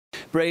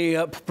Bringing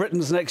up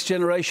Britain's next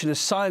generation as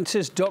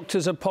scientists,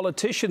 doctors and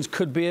politicians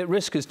could be at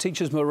risk as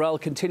teachers' morale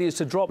continues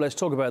to drop. Let's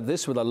talk about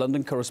this with our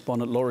London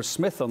correspondent Laura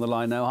Smith on the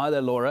line now. Hi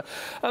there, Laura.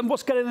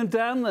 What's getting them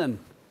down then?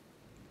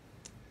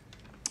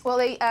 Well,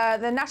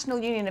 the National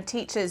Union of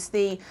Teachers,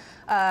 the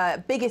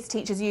biggest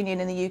teachers' union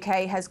in the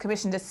UK, has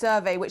commissioned a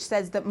survey which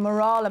says that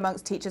morale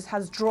amongst teachers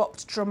has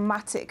dropped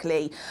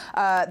dramatically.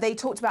 They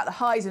talked about the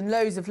highs and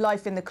lows of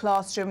life in the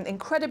classroom,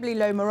 incredibly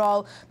low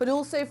morale, but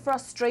also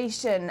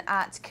frustration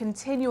at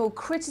continual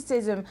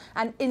criticism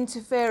and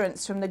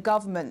interference from the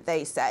government,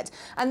 they said.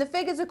 And the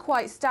figures are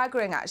quite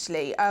staggering,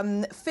 actually.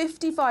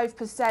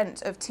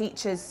 55% of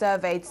teachers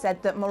surveyed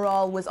said that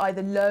morale was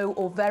either low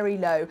or very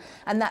low,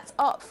 and that's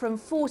up from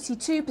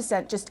 42%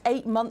 just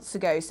 8 months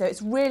ago. So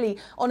it's really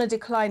on a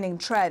declining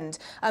trend.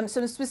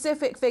 Some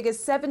specific figures: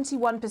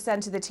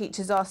 71% of the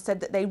teachers asked said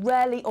that they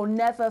rarely or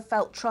never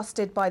felt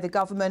trusted by the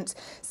government.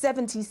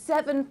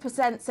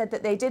 77% said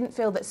that they didn't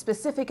feel that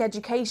specific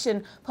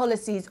education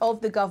policies of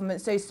the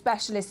government, so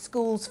specialist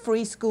schools,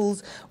 free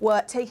schools,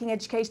 were taking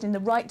education in the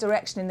right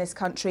direction in this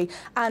country.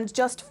 And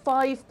just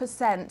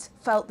 5%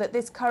 felt that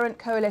this current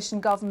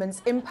coalition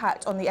government's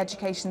impact on the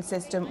education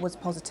system was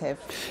positive.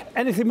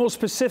 Anything more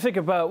specific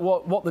about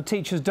what the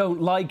teachers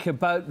don't like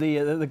about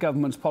the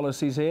government's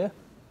policies here?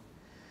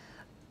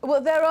 Well,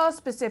 there are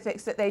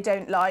specifics that they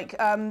don't like.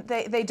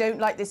 They don't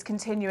like this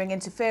continuing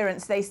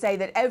interference. They say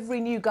that every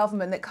new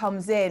government that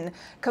comes in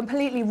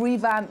completely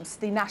revamps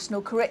the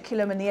national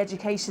curriculum and the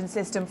education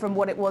system from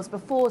what it was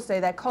before, so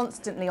they're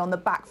constantly on the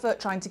back foot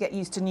trying to get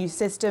used to new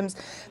systems.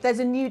 There's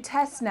a new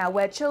test now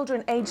where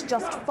children aged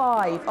just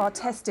 5 are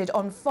tested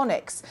on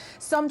phonics.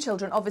 Some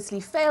children obviously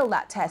fail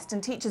that test,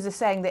 and teachers are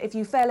saying that if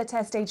you fail a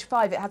test age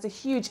 5, it has a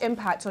huge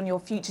impact on your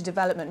future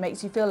development,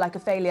 makes you feel like a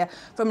failure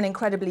from an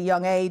incredibly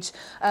young age.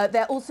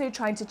 They're also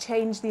trying to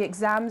change the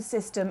exam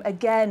system,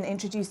 again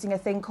introducing a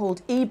thing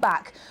called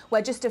EBAC,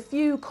 where just a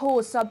few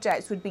core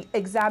subjects would be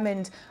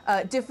examined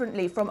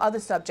differently from other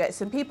subjects.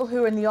 And people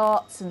who are in the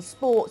arts and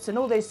sports and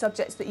all those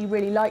subjects that you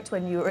really liked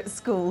when you were at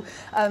school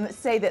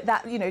say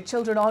that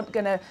children aren't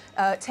going to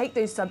take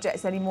those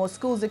subjects anymore.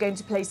 Schools are going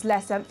to place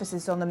less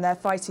emphasis on them. They're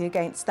fighting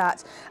against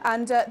that.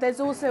 And there's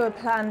also a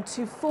plan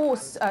to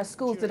force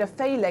schools that are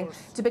failing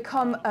to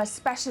become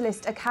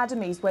specialist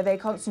academies where they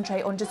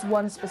concentrate on just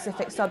one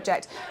specific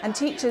subject. And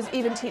teachers,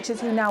 even teachers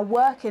who now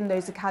work in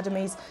those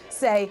academies,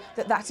 say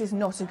that that is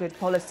not a good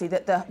policy,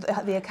 that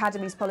the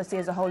academy's policy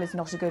as a whole is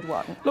not a good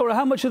one. Laura,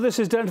 how much of this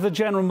is down to the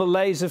general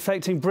malaise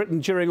affecting Britain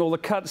during all the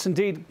cuts,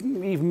 indeed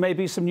even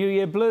maybe some New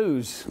Year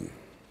blues?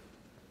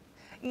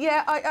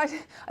 Yeah,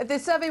 the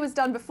survey was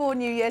done before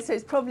New Year, so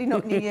it's probably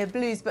not New Year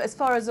blues. But as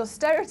far as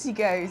austerity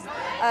goes,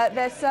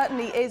 there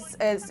certainly is,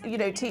 as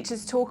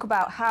teachers talk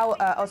about how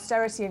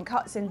austerity and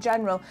cuts in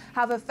general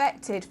have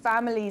affected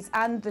families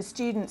and the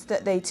students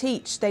that they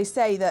teach. They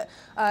say that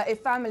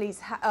if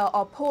families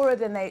are poorer,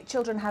 then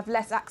children have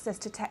less access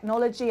to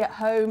technology at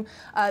home.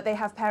 They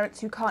have parents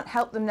who can't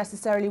help them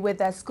necessarily with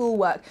their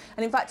schoolwork.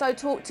 And in fact, I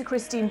talked to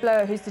Christine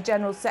Blower, who's the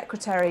General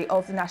Secretary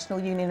of the National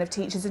Union of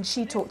Teachers, and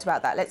she talked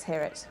about that. Let's hear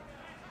it.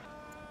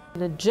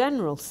 In a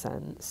general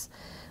sense,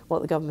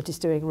 what the government is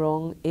doing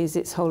wrong is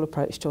its whole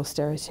approach to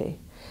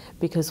austerity,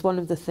 because one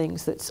of the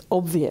things that's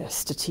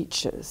obvious to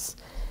teachers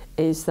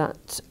is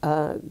that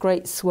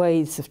great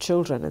swathes of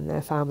children and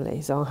their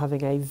families are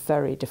having a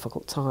very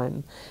difficult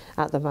time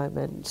at the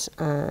moment.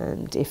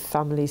 And if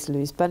families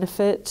lose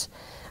benefit,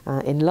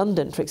 in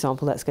London, for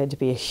example, that's going to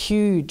be a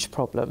huge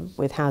problem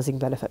with housing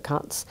benefit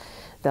cuts.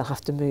 They'll have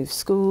to move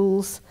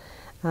schools.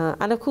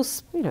 And of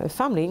course, if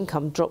family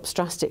income drops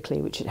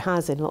drastically, which it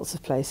has in lots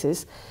of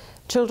places,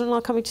 children are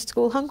coming to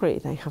school hungry.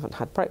 They haven't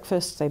had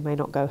breakfast, they may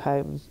not go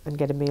home and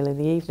get a meal in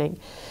the evening.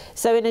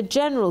 So in a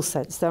general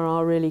sense, there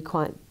are really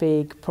quite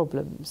big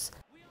problems.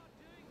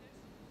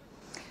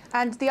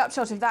 And the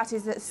upshot of that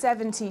is that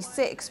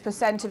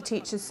 76% of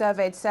teachers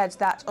surveyed said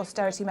that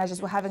austerity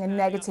measures were having a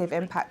negative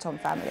impact on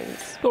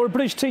families. Laura,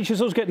 British teachers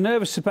always get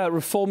nervous about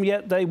reform,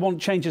 yet they want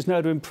changes now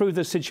to improve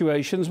their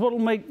situations. What will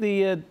make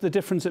the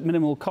difference at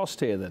minimal cost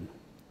here, then?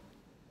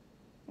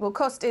 Well,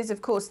 cost is,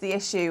 of course, the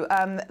issue.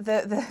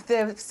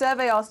 The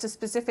survey asked a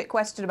specific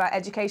question about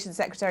Education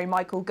Secretary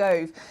Michael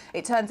Gove.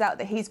 It turns out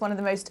that he's one of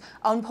the most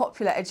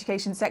unpopular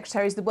Education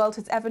Secretaries the world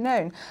has ever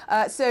known.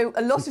 So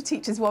a lot of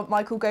teachers want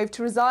Michael Gove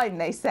to resign,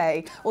 they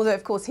say, although,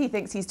 of course, he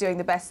thinks he's doing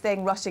the best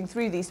thing, rushing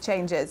through these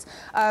changes.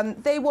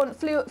 They want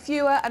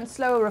fewer and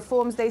slower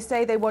reforms, they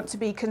say. They want to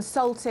be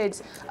consulted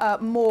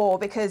more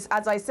because,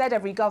 as I said,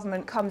 every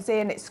government comes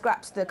in, it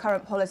scraps the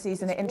current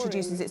policies and it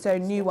introduces its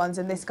own new ones,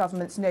 and this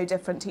government's no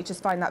different. Teachers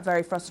find find that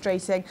very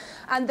frustrating.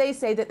 And they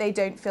say that they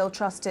don't feel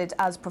trusted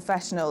as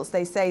professionals.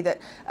 They say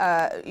that,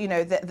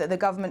 that the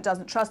government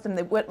doesn't trust them,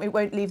 it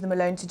won't leave them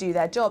alone to do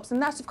their jobs.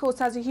 And that, of course,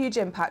 has a huge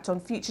impact on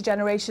future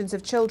generations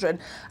of children.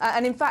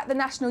 And in fact, the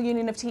National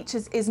Union of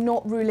Teachers is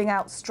not ruling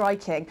out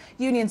striking.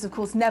 Unions, of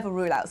course, never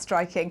rule out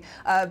striking,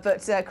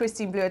 but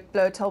Christine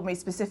Blower told me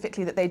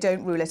specifically that they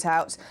don't rule it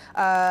out.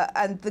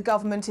 And the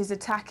government is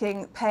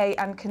attacking pay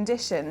and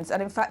conditions.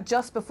 And in fact,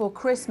 just before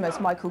Christmas,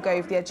 Michael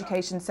Gove, the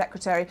Education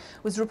Secretary,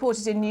 was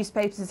reported in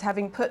newspapers as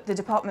having put the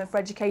Department for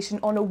Education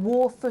on a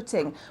war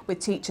footing with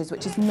teachers,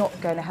 which is not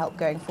going to help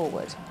going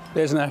forward.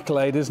 There's an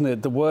accolade, isn't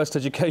it? The worst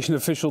education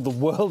official the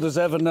world has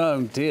ever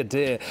known. Dear,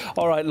 dear.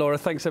 All right, Laura,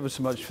 thanks ever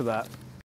so much for that.